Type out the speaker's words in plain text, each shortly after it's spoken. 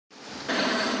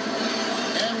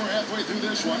halfway through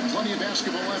this one. Plenty of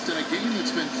basketball left in a game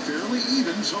that's been fairly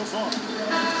even so far.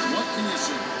 What can you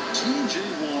say? T.J.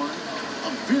 Warren,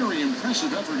 a very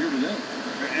impressive effort here today.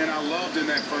 And I loved in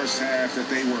that first half that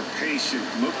they were patient,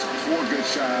 looked for good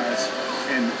shots,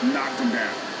 and knocked them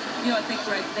down. You know, I think,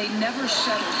 Greg, they never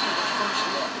settled for the first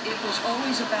look. It was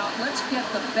always about, let's get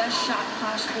the best shot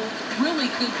possible. Really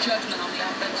good judgment on the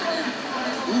offensive end.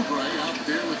 Oubre out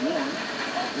there with Warren.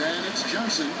 Then it's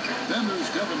Johnson. Then there's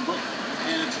Devin Booker.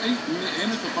 And it's Ayton in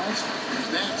at the foul spot.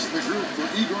 That's the group for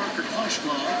Igor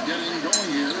Kokoshkov getting going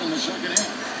here in the second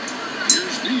half.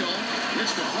 Here's Beal.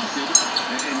 It's deflected.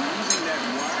 And using that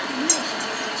wide reach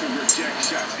to reject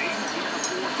shots. Ayton can't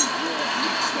afford to throw up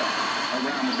weak stuff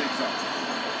around the big fella.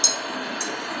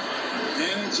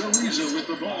 And it's Ariza with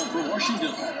the ball for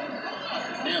Washington.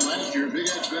 And last year, big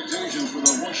expectations for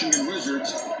the Washington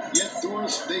Wizards. Yet,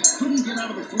 Doris, they couldn't get out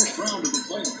of the first round of the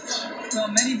playoffs. Well,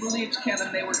 many believed,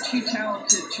 Kevin, they were too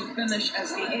talented to finish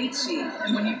as the 8th seed.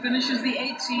 And when you finish as the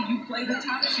 8th seed, you play the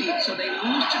top seed. So they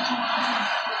lose to Toronto.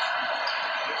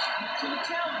 To the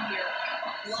talent here,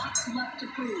 lots left to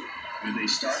prove. And they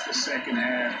start the second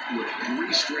half with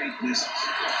 3 straight misses.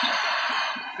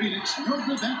 Phoenix, no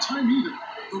good that time either.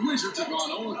 The Wizards have gone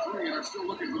 0-3 and are still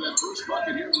looking for that first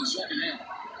bucket here in the second half.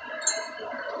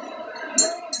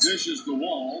 This is the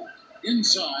Wall.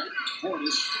 Inside,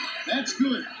 Portis. That's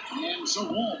good. And so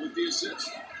Wall with the assist.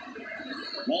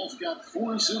 Wall's got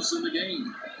 4 assists in the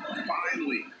game.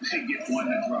 Finally, they get one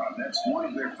to drop. That's one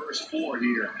of their first 4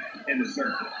 here in the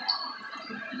third.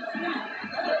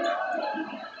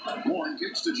 Warren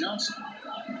kicks to Johnson.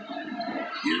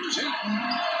 Here's Ayton.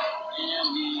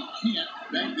 And he can't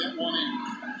bank that one in.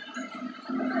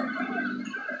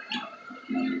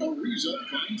 Ariza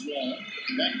finds Wall.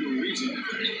 Back to Ariza.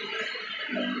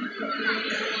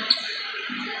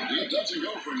 It doesn't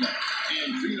go for him.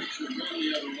 And Phoenix will go the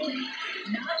other way.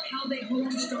 Not how they hope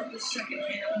to start the second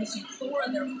half, missing 4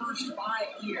 of their first 5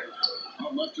 here.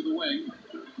 Out left to the wing.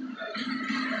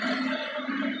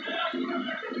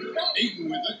 Ayton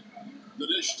with it. The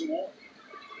dish to Wall.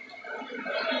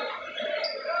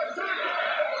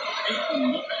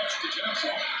 Ayton, the pass to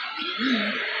Johnson. To the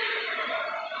lead.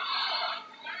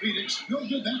 Phoenix, no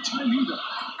good that time either.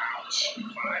 Ouch.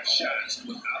 5 shots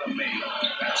without a make.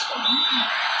 That's a really bad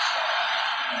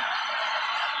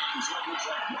And so it looks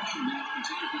like Washington will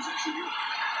take a possession here.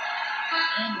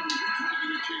 And the Wizards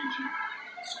making a change here.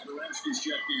 Satoransky's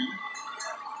checked in.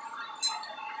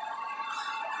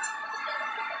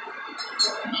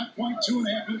 Not quite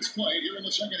 2.5 minutes played here in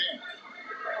the second half.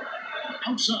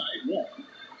 Outside, Wall.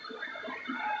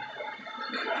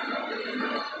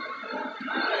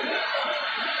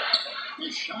 The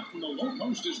shot from the low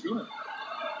post is good.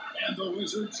 And the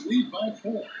Wizards lead by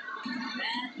 4.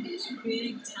 That is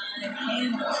big time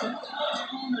handles. It's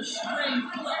on the string.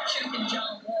 Checking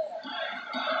John Wall.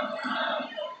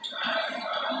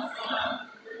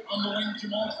 On the wing,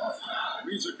 Jamal Crawford.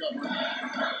 Ariza covering.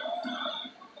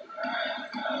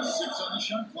 6 on the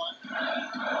shot clock.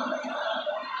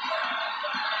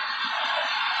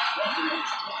 Crawford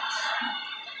gets twice.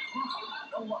 Crawford,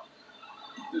 no luck.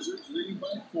 Wizards leading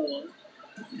by 4.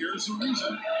 Here's Ariza.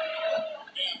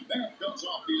 And that comes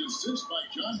off the assist by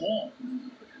John Wall.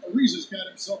 Ariza's got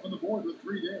himself on the board with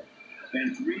 3 there.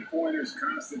 And 3-pointers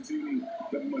constituting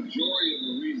the majority of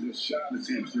Ariza's shot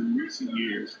attempts in recent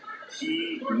years.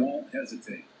 He won't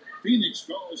hesitate. Phoenix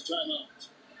calls timeout.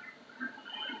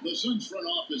 The Suns front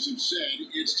office have said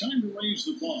it's time to raise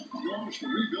the bar. Doris, the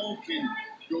rebuild can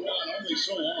go on only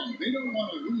so long. They don't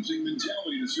want a losing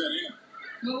mentality to set in.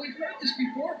 Well, we've heard this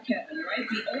before, Kevin, right?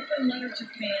 The open letter to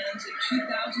fans in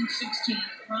 2016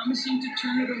 promising to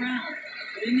turn it around.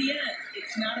 But in the end,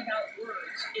 it's not about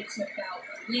words. It's about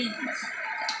wins.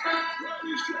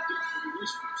 Riley's checked in for the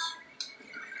Whispers.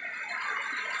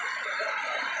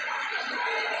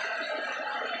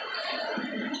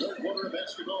 Third quarter of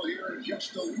basketball here.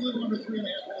 Just a little under 3.5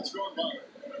 minutes gone by.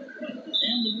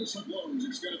 And the whistle blows.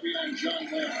 It's going to be on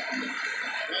John Wall.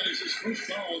 That is his first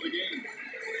foul of the game.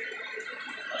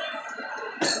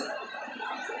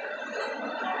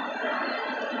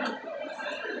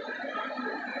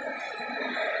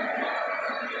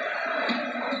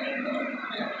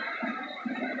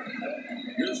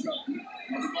 Here's Melton.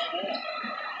 Covered by Wall.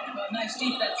 Nice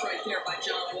defense right there by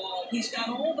John Wall. He's got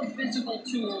all the physical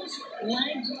tools,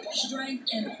 length, strength,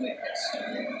 and quickness.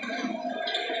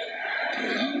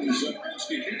 And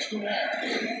Satoransky kicks the Wall.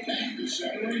 Back to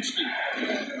Satoransky.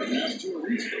 Pass to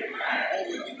Ariza. All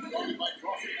the way guarded by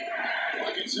Crawford.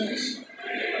 Clock at 6.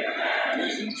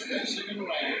 Wizards passing it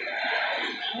around.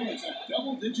 And now it's a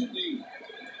double-digit lead.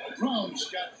 Brown's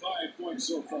got 5 points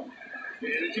so far.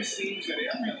 And It just seems that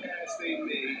every pass they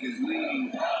make is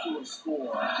leading to a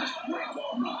score. Just great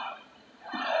ball movement.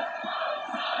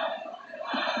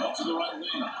 Up to the right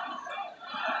wing.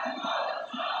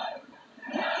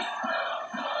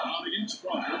 Out against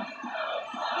Crawford.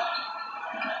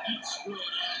 That's good.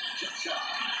 Jump shot.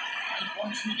 And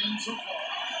points in the game so far.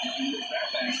 And with that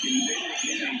basket, he's able to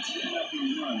get a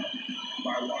 2-0 run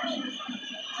by Washington.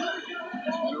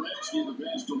 Maturanski, the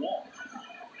pass to Wall.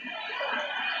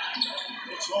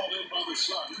 It's hauled in by the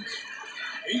Suns.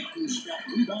 Aiton's got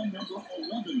rebound number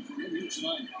 11 for him here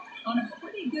tonight. On a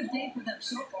pretty good day for them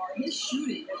so far, his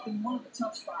shooting has been one of the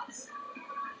tough spots.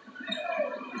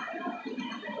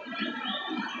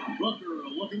 Booker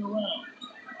looking around.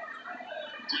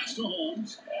 Pass to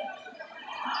Holmes.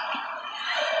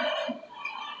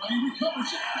 He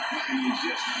recovers it. And he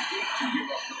just hit to give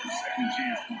up those second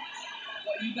chance points.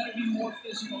 Well, you better be more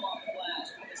physical off the glass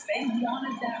because they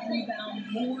wanted that rebound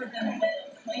more than them,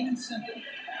 plain and simple. And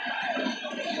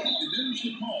there's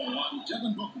the call on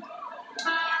Devin Booker.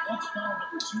 That's foul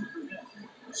number 2 for him.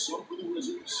 So for the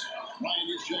Wizards, Ryan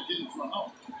is checked in for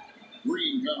Howard.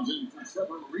 Green comes in for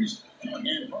Trevor Ariza.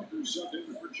 And Parker subbed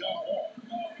in for John Wall.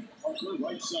 Parker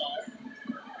right side.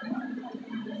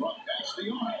 Front past the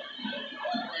arm.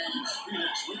 And it's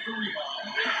Phoenix with the rebound.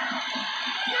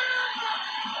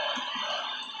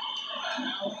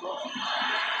 Now Crawford.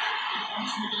 He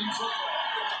points in the game so far.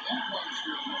 That one's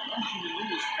good. Washington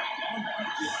leaders cut down by the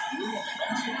blue on the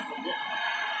basket for Booker.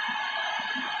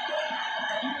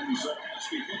 And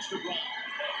Zaransky gets to Brown.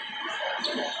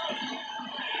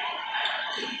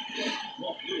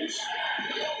 Ball loose.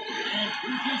 And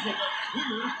Bridges with a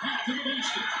clear back to the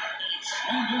basket. And it's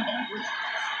slammed in by Bridges.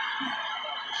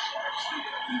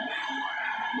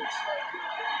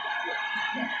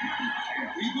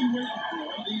 We've been waiting for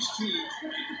one of these teams to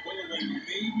make a play away.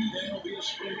 Maybe that'll be a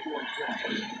springboard for them.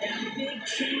 And the big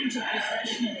change of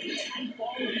possession and a tight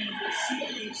ball game will see if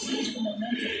they've seized the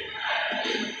momentum.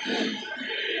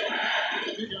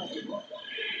 The big out to Brooklyn.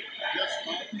 Just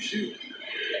 5 to shoot.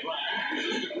 Bryant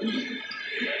pushes to Green.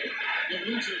 The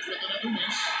Wizards with another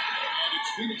miss. And it's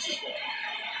Phoenix's ball.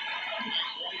 9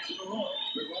 points in a row.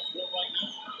 They're up 4 right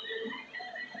now.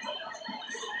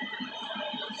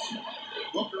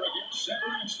 Booker against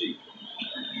Satoransky.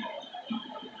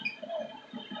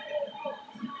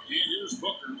 And here's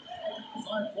Booker.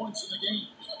 5 points in the game.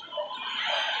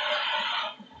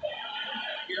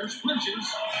 Here's Bridges.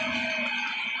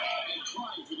 And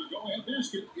trying for the go-ahead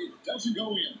basket. It doesn't go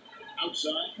in.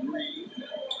 Outside, Green.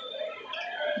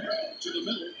 To the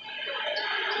middle.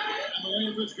 And the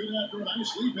layup is good after a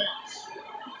nice lead pass.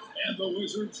 And the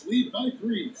Wizards lead by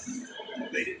 3.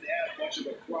 They didn't have much of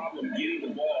a problem getting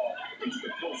the ball into the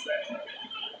post that time.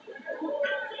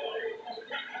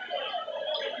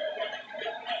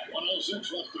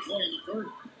 1:06 left to play in the third.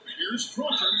 Here's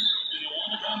Crawford. And a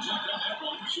lot of contact on that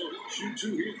one, so he'll shoot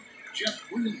 2 here. Jeff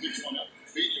Green picks one up.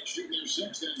 Phoenix shooting their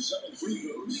 6th and 7th free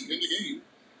throws in the game.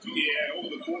 Yeah, over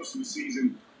the course of the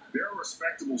season, they're a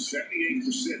respectable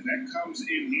 78%. That comes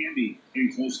in handy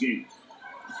in close games.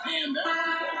 And that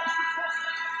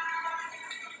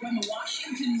one When the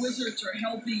Washington Wizards are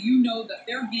healthy, you know that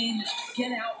their game is to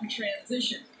get out and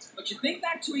transition. But you think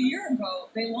back to a year ago,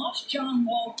 they lost John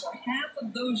Wall for half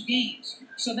of those games.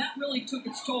 So that really took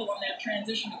its toll on that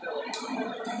transition ability.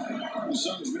 The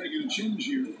Suns making a change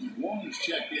here. Wall's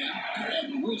checked in.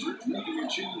 And the Wizards making a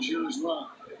change here as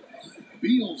well.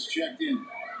 Beal's checked in.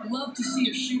 Love to see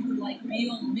a shooter like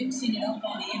Beal mixing it up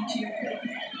on the interior.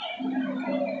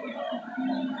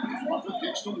 Crawford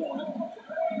kicks to Warren.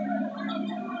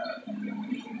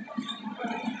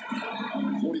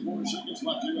 44 seconds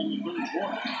left here in the third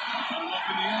quarter. And up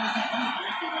in the air is the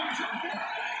conflict, and then Jordan.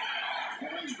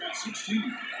 Warren's got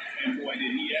 16. And boy,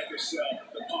 did he ever sell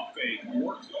the pump fake.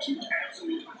 Worked to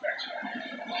absolute perfection.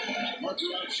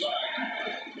 Marker outside.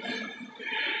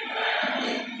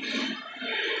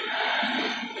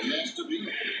 He has to be.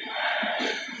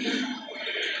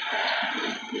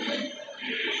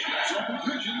 So for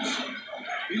Bridges,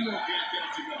 Beal can't get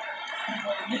it to go.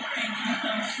 Well, the mid-range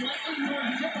becomes slightly more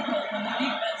difficult when the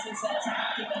defense is as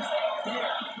active as they are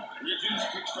there. Bridges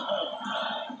kicks to home.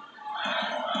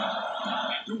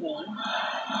 Back to Warren.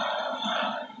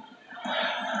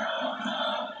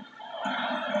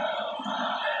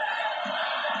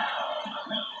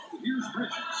 Now, here's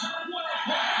Bridges. What a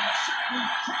play! Certainly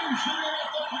cruising off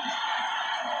the post.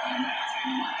 And that's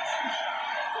a massive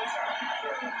shot.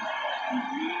 The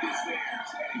lead is theirs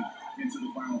heading into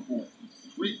the final four.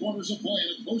 3 quarters of play in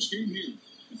a close game here.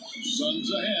 Suns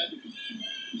ahead.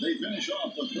 They finish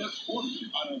off the third quarter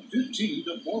on a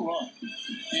 15-4 run.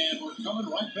 And we're coming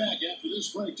right back after this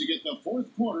break to get the fourth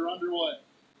quarter underway.